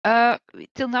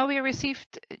Till now we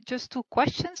received just 2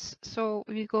 questions, so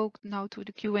we go now to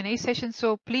the Q&A session.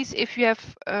 So please, if you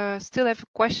have still have a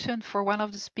question for one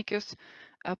of the speakers,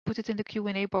 put it in the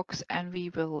Q&A box and we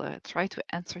will try to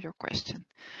answer your question.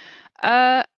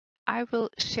 I will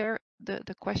share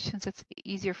the questions that's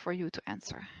easier for you to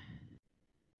answer.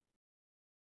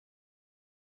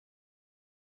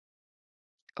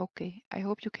 Okay, I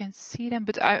hope you can see them,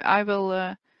 but I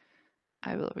will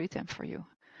read them for you.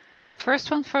 First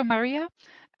one for Maria.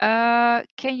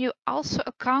 Can you also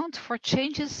account for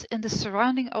changes in the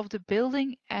surrounding of the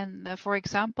building and, for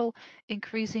example,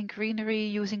 increasing greenery,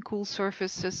 using cool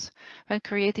surfaces when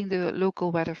creating the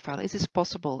local weather file? Is this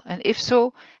possible? And if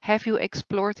so, have you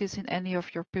explored this in any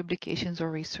of your publications or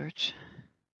research?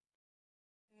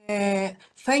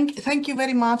 Thank you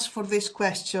very much for this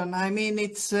question. I mean,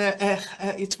 it's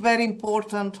very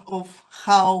important of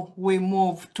how we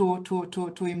move to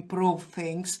improve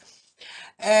things.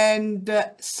 And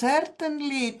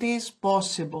certainly it is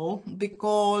possible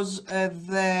because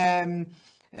the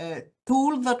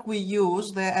tool that we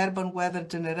use, the urban weather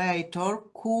generator,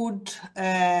 could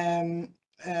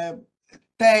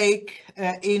take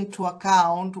into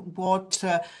account what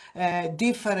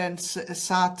difference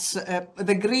such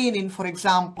the greening, for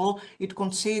example, it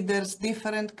considers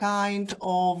different kind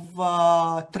of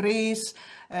trees,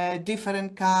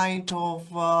 different kind of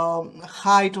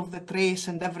height of the trees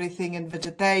and everything and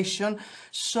vegetation.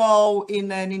 So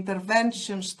in an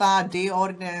intervention study or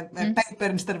in a paper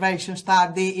intervention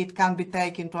study, it can be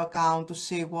taken into account to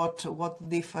see what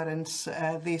difference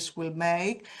this will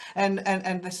make, and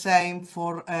the same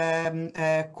for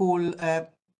cool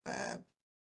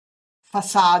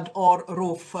facade or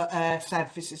roof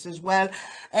surfaces as well,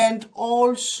 and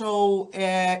also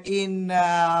in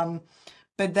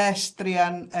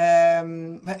pedestrian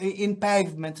in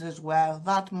pavements as well.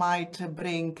 That might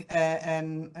bring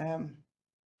a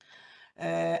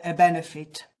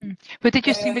benefit. But did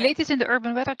you simulate this in the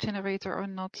urban weather generator or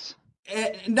not?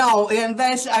 No, and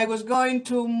this I was going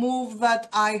to move that.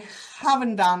 I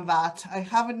haven't done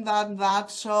that.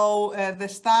 So the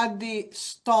study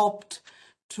stopped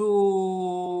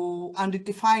to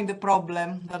identifying the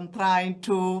problem than trying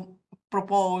to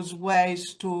propose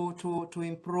ways to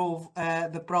improve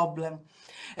the problem.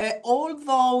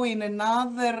 Although in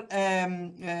another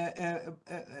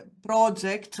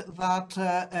project that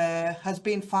has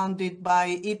been funded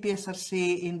by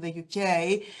EPSRC in the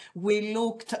UK, we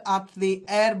looked at the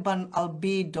urban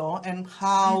albedo and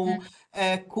how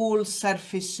cool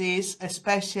surfaces,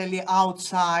 especially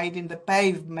outside in the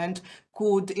pavement,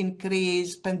 could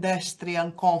increase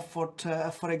pedestrian comfort,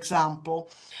 for example.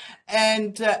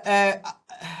 And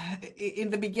in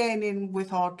the beginning, we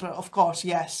thought, of course,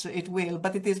 yes, it will,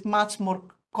 but it is much more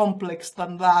complex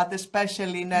than that,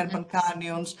 especially in urban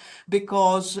canyons,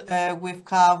 because we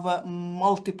have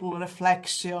multiple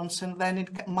reflections, and then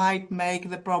it might make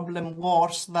the problem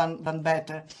worse than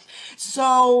better.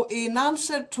 So in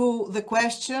answer to the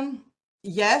question,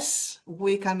 yes,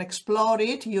 we can explore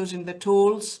it using the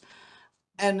tools.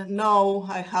 And no,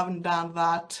 I haven't done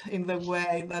that in the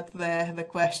way that the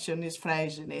question is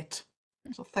phrasing it.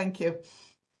 So thank you.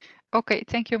 Okay,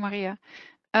 thank you, Maria.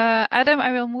 Adam,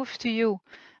 I will move to you.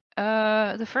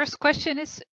 The first question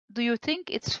is, do you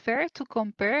think it's fair to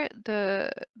compare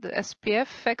the SPF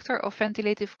factor of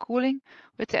ventilative cooling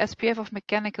with the SPF of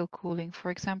mechanical cooling, for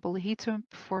example, heat pump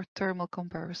for thermal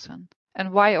comparison?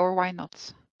 And why or why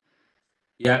not?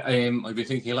 Yeah, I've been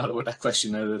thinking a lot about that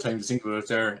question now, the time to think about it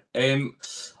there.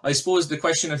 I suppose the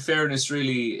question of fairness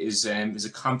really is a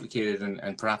complicated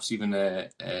and perhaps even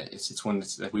it's one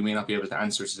that we may not be able to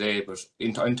answer today. But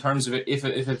in terms of it, if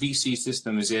a VC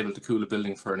system is able to cool a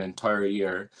building for an entire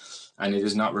year and it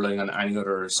is not relying on any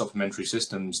other supplementary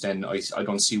systems, then I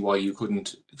don't see why you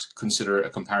couldn't consider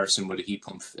a comparison with a heat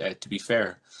pump to be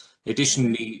fair.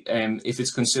 Additionally, if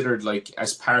it's considered like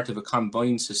as part of a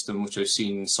combined system, which I've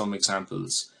seen some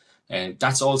examples,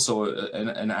 that's also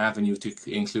an avenue to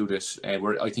include it,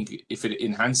 where I think if it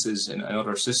enhances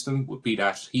another system, would be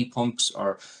that heat pumps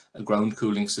or a ground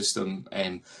cooling system,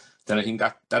 then I think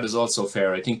that is also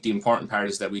fair. I think the important part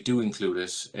is that we do include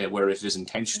it where it is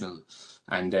intentional.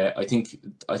 And I think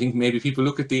maybe people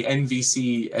look at the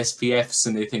NVC SPFs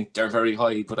and they think they're very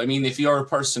high. But I mean, if you're a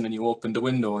person and you open the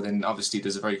window, then obviously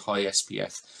there's a very high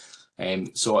SPF.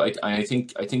 So I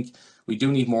think we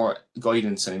do need more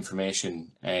guidance and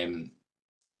information.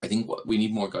 I think we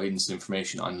need more guidance and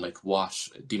information on like what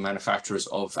the manufacturers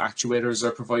of actuators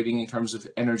are providing in terms of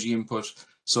energy input,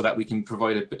 so that we can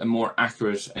provide a more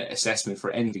accurate assessment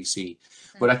for NVC.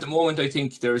 But at the moment, I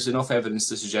think there is enough evidence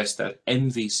to suggest that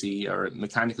MVC, or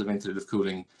mechanical ventilative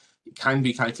cooling, can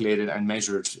be calculated and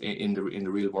measured in the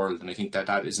real world. And I think that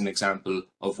that is an example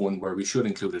of one where we should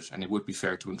include it, and it would be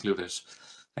fair to include it.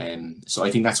 So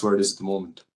I think that's where it is at the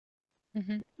moment.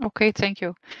 Okay, thank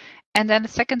you. And then the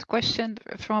second question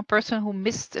from a person who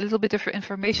missed a little bit of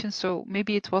information, so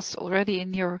maybe it was already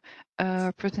in your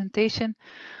presentation.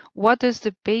 What does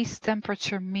the base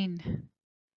temperature mean?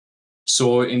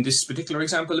 So in this particular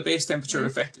example, the base temperature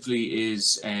effectively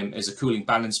is a cooling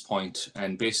balance point,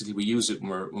 and basically we use it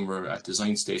when we're at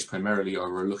design stage primarily,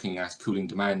 or we're looking at cooling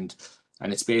demand,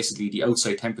 and it's basically the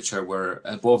outside temperature where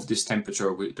above this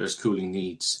temperature there's cooling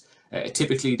needs.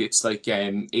 Typically it's like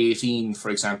 18, for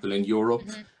example, in Europe,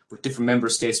 but different member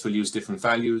states will use different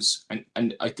values,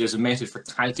 and there's a method for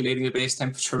calculating the base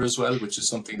temperature as well, which is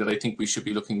something that I think we should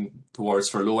be looking towards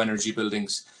for low energy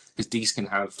buildings, because these tend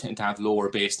to have lower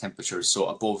base temperatures. So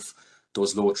above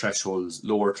those lower thresholds,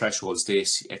 they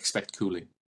expect cooling.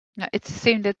 Yeah, it's the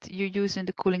same that you use in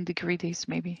the cooling degrees,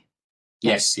 maybe.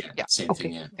 Yes, yeah. Same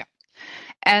thing, yeah.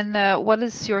 And what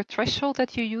is your threshold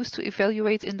that you use to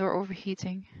evaluate indoor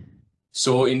overheating?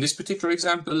 So in this particular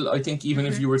example, I think even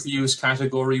if you were to use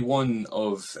category 1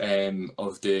 of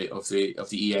the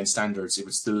EN standards, it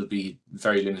would still be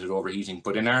very limited overheating.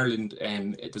 But in Ireland,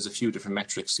 there's a few different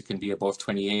metrics. It can be above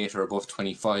 28 or above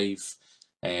 25.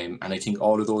 And I think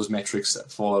all of those metrics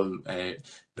fall.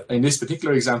 In this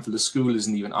particular example, the school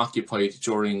isn't even occupied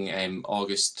during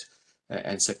August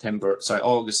and September. Sorry,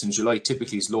 August and July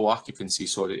typically is low occupancy.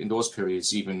 So in those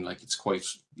periods, even like it's quite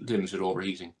limited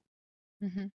overheating.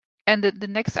 And the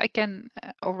next I can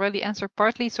already answer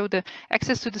partly. So the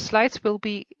access to the slides will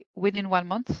be within 1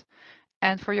 month.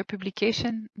 And for your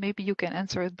publication, maybe you can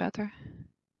answer it better.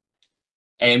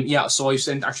 Yeah, so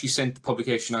I've actually sent the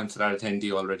publication on to that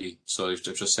attendee already. So I've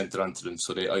just sent it on to them.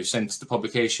 So I've sent the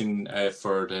publication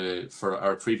for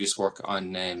our previous work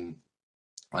on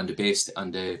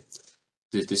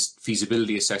this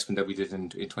feasibility assessment that we did in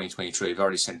 2023. I've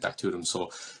already sent that to them.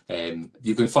 So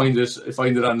you can find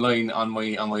it online on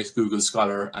my Google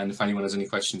Scholar. And if anyone has any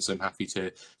questions, I'm happy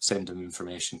to send them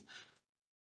information.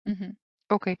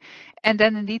 Okay, and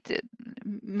then indeed,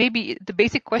 maybe the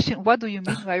basic question: what do you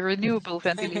mean by renewable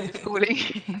ventilative cooling?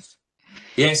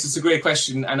 Yes, it's a great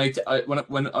question, and I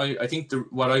think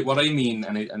what I mean,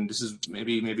 and this is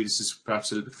maybe this is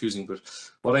perhaps a little bit confusing, but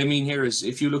what I mean here is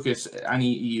if you look at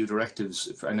any EU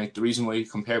directives, and like the reason why you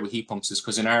compare with heat pumps is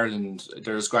because in Ireland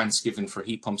there's grants given for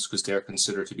heat pumps because they're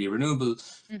considered to be renewable,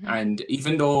 and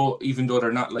even though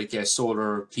they're not like a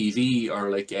solar PV or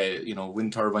like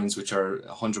wind turbines which are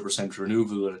 100%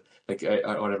 renewable, like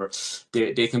or whatever,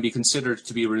 they can be considered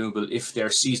to be renewable if their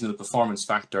seasonal performance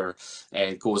factor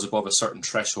goes above a certain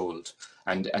threshold,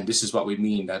 and this is what we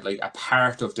mean, that like a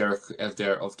part of their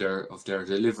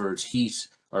delivered heat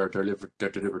or their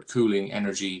delivered cooling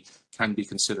energy can be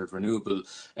considered renewable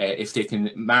if they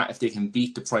can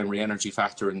beat the primary energy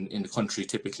factor in the country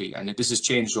typically. And this has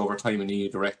changed over time in EU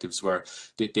directives where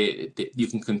you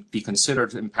can be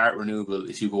considered in part renewable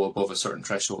if you go above a certain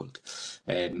threshold,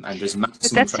 and there's maximum.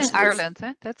 But that's in Ireland,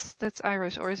 eh? That's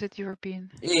Irish, or is it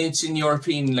European? It's in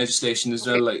European legislation as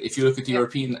well. Like if you look at the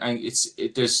European, and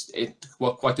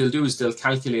what they'll do is they'll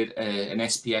calculate an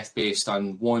SPF based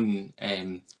on one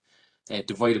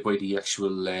divided by the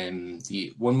actual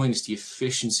the 1 minus the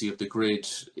efficiency of the grid.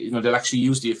 They'll actually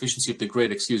use the efficiency of the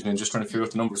grid. Excuse me, I'm just trying to figure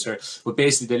out the numbers here. But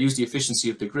basically, they'll use the efficiency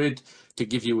of the grid to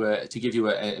give you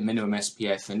a minimum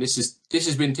SPF, and this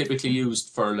has been typically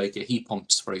used for like heat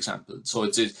pumps, for example. So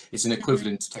it's an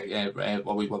equivalent.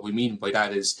 What we mean by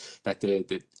that is that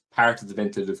the part of the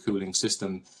ventilative cooling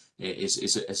system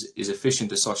is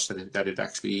efficient as such that it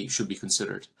actually should be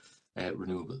considered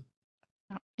renewable.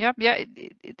 Yeah,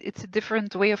 it's a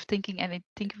different way of thinking, and I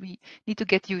think we need to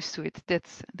get used to it.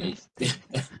 That's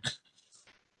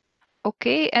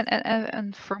okay.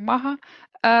 And for Maha,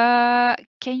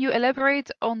 can you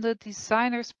elaborate on the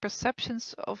designer's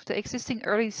perceptions of the existing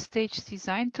early stage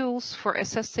design tools for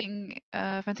assessing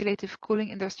ventilative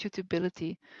cooling and their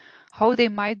suitability, how they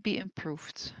might be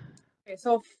improved? Okay,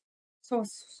 so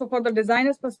for the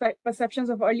designer's perceptions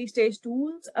of early stage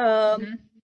tools,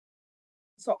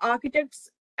 so architects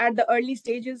at the early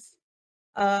stages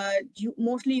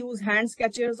mostly use hand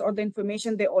sketches or the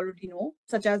information they already know,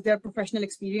 such as their professional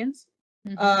experience.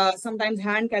 Sometimes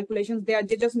hand calculations,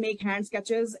 they just make hand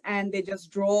sketches and they just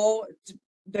draw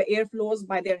the airflows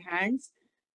by their hands.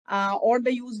 Or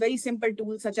they use very simple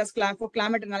tools such as for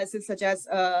climate analysis, such as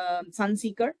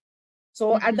Sunseeker.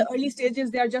 So at the early stages,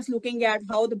 they are just looking at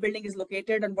how the building is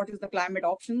located and what is the climate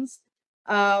options.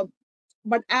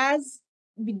 But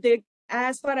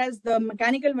as far as the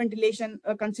mechanical ventilation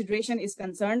consideration is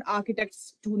concerned,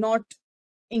 architects do not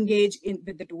engage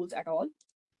with the tools at all.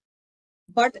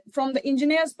 But from the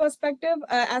engineer's perspective,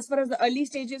 as far as the early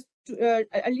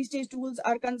stage tools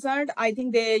are concerned, I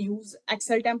think they use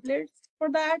Excel templates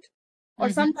for that. Or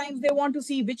sometimes they want to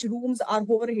see which rooms are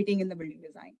overheating in the building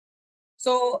design.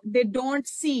 So they don't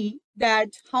see that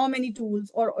how many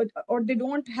tools, or they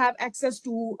don't have access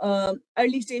to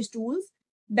early stage tools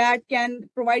that can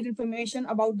provide information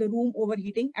about the room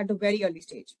overheating at the very early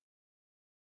stage.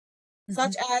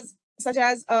 Such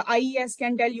as IES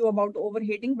can tell you about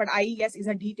overheating, but IES is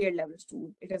a detailed levels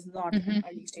tool. It is not an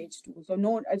early stage tool. So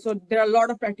there are a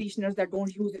lot of practitioners that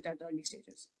don't use it at the early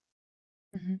stages.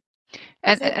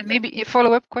 And maybe a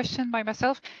follow-up question by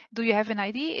myself. Do you have an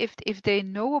idea if they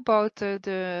know about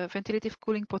the ventilative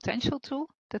cooling potential tool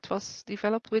that was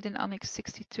developed within Annex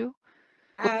 62?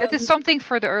 That is something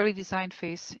for the early design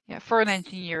phase. Yeah, for an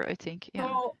engineer, I think. Yeah.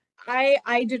 So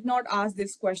I did not ask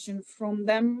this question from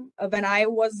them when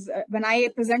I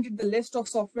presented the list of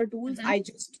software tools. I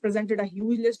just presented a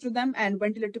huge list to them, and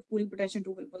ventilative cooling potential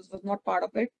tool was not part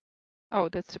of it. Oh,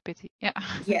 that's a pity. Yeah.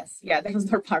 Yes, yeah, that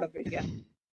was not part of it. Yeah.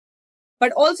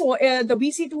 But also, the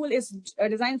VC tool is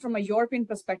designed from a European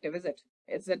perspective, is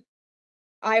it?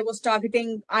 I was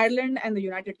targeting Ireland and the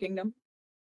United Kingdom.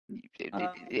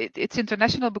 It's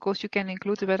international because you can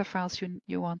include the weather files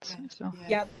you want. So.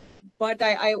 Yeah, but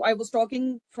I was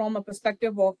talking from a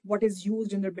perspective of what is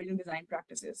used in the building design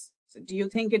practices. So do you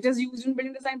think it is used in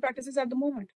building design practices at the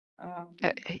moment?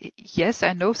 Yes,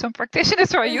 I know some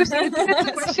practitioners who are using it. That's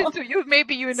a question to you.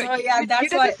 Maybe you know. So, yeah, you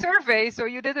did a survey, so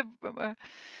you did a.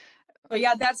 So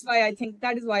yeah, that's why I think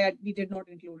that is why we did not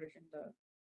include it in the.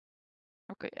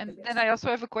 Okay, and then I also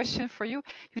have a question for you.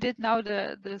 You did now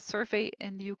the survey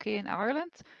in the UK and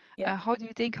Ireland. Yeah. How do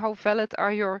you think, how valid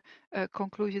are your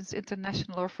conclusions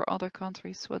international or for other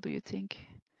countries? What do you think?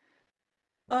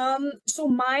 I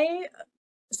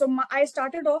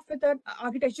started off with an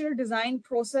architectural design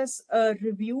process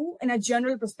review in a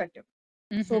general perspective.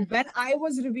 So when I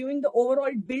was reviewing the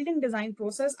overall building design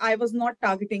process, I was not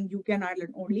targeting UK and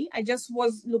Ireland only. I just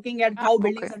was looking at how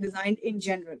buildings are designed in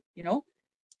general, you know.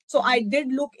 So I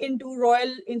did look into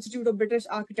Royal Institute of British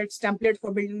Architects template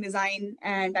for building design,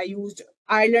 and I used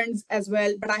Ireland's as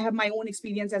well, but I have my own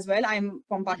experience as well. I'm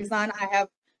from Pakistan. I have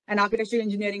an architectural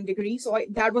engineering degree. So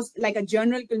that was like a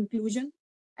general conclusion.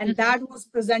 And that was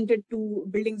presented to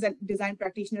buildings and design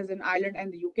practitioners in Ireland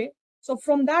and the UK. So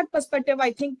from that perspective,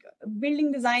 I think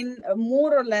building design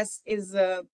more or less is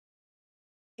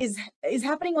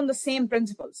happening on the same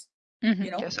principles.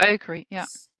 You know? Yes, I agree. Yeah.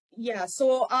 Yeah.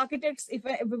 So architects, if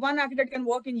one architect can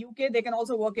work in UK, they can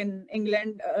also work in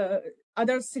England,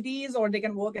 other cities, or they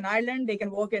can work in Ireland, they can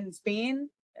work in Spain.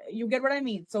 You get what I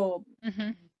mean? So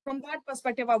from that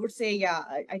perspective, I would say, yeah,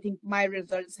 I think my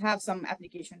results have some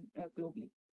application globally.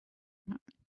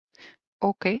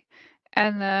 Okay.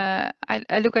 And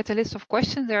I look at the list of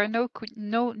questions. There are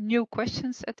no new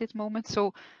questions at this moment.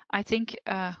 So I think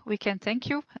we can thank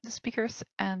you, the speakers,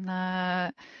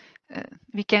 and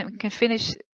we can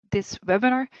finish this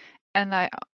webinar. And I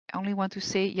only want to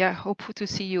say, yeah, hope to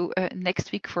see you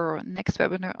next week for our next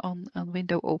webinar on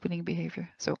window opening behavior.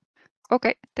 So,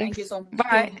 okay, thanks. Thank you so much.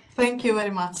 Bye. Thank you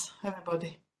very much,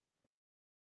 everybody.